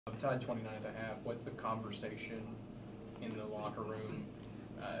Tied 29 at the half. What's the conversation in the locker room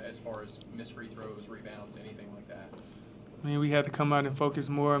as far as missed free throws, rebounds, anything like that? I mean, we had to come out and focus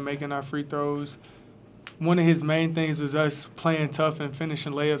more on making our free throws. One of his main things was us playing tough and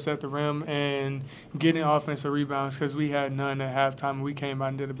finishing layups at the rim and getting offensive rebounds because we had none at halftime, and we came out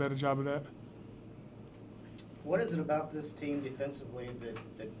and did a better job of that. What is it about this team defensively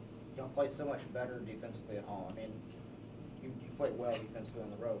that y'all play so much better defensively at home? I mean, you play well defensively on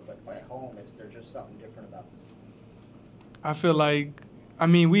the road, but at home, there's just something different about this team. I feel like, I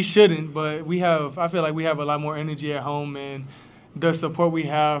mean, we shouldn't, but I feel like we have a lot more energy at home, and the support we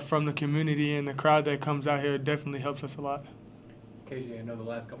have from the community and the crowd that comes out here definitely helps us a lot. KJ, I know the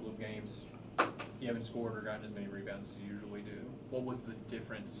last couple of games you haven't scored or gotten as many rebounds as you usually do. What was the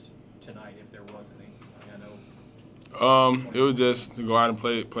difference tonight, if there was any? I know. It was just to go out and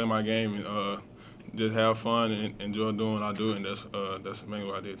play my game and just have fun and enjoy doing what I do, and that's mainly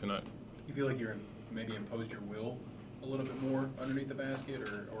what I did tonight. You feel like you maybe imposed your will a little bit more underneath the basket,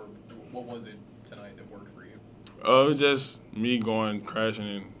 or what was it tonight that worked for you? It was just me going crashing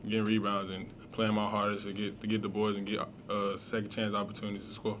and getting rebounds and playing my hardest to get the boards and get second chance opportunities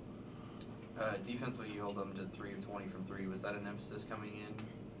to score. Defensively, you held them to 3 of 20 from 3. Was that an emphasis coming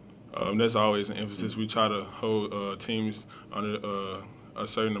in? That's always an emphasis. We try to hold teams under a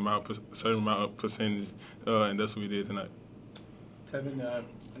certain amount of percentage, and that's what we did tonight. Tevin,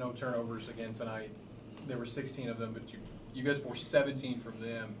 I know turnovers again tonight. There were 16 of them, but you guys forced 17 from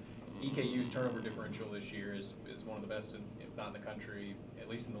them. EKU's turnover differential this year is one of the best, if not in the country, at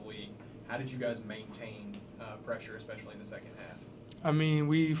least in the league. How did you guys maintain pressure, especially in the second half? I mean,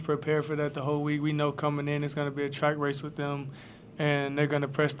 we've prepared for that the whole week. We know coming in it's going to be a track race with them, and they're going to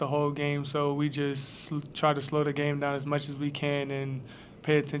press the whole game. So we just try to slow the game down as much as we can and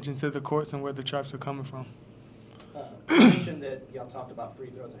pay attention to the courts and where the traps are coming from. You mentioned that y'all talked about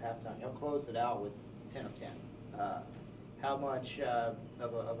free throws at halftime. Y'all closed it out with 10 of 10. How much of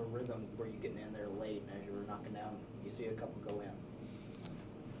a rhythm were you getting in there late as you were knocking down? You see a couple go in.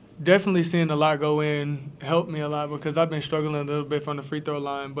 Definitely seeing a lot go in helped me a lot because I've been struggling a little bit from the free throw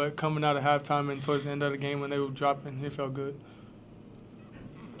line, but coming out of halftime and towards the end of the game when they were dropping, it felt good.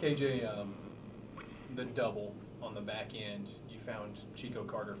 KJ, the double on the back end, you found Chico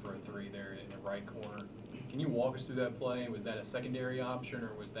Carter for a 3 there in the right corner. Can you walk us through that play? Was that a secondary option,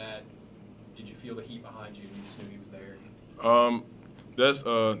 or did you feel the heat behind you and you just knew he was there? That's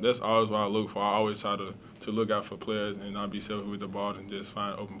always what I look for. I always try to look out for players and not be selfish with the ball and just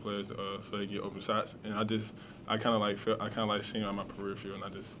find open players so they get open shots. And I kind of like seeing on my peripheral and I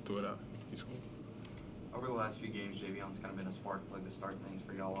just threw it out. He's cool. Over the last few games, Javion's kind of been a spark plug to start things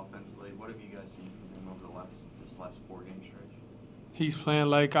for y'all offensively. What have you guys seen from him over this last 4-game stretch? He's playing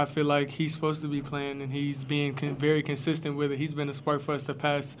like I feel like he's supposed to be playing, and he's being very consistent with it. He's been a spark for us the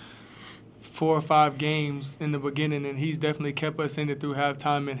past 4 or 5 games in the beginning, and he's definitely kept us in it through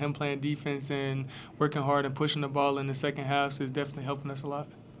halftime, and him playing defense and working hard and pushing the ball in the second half is definitely helping us a lot.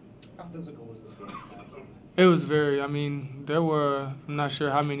 How physical was this game? It was very, I mean, I'm not sure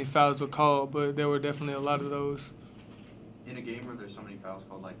how many fouls were called, but there were definitely a lot of those. In a game where there's so many fouls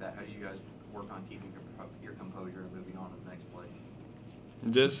called like that, how do you guys work on keeping your composure and moving on to the next play?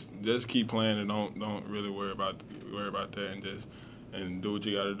 Just keep playing and don't really worry about that and do what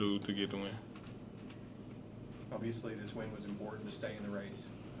you got to do to get the win. Obviously, this win was important to stay in the race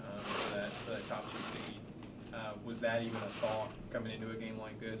for that top 2 seed. Was that even a thought coming into a game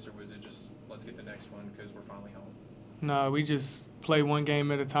like this, or was it just let's get the next one because we're finally home? No, we just play one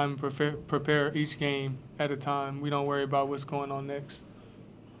game at a time and prepare each game at a time. We don't worry about what's going on next.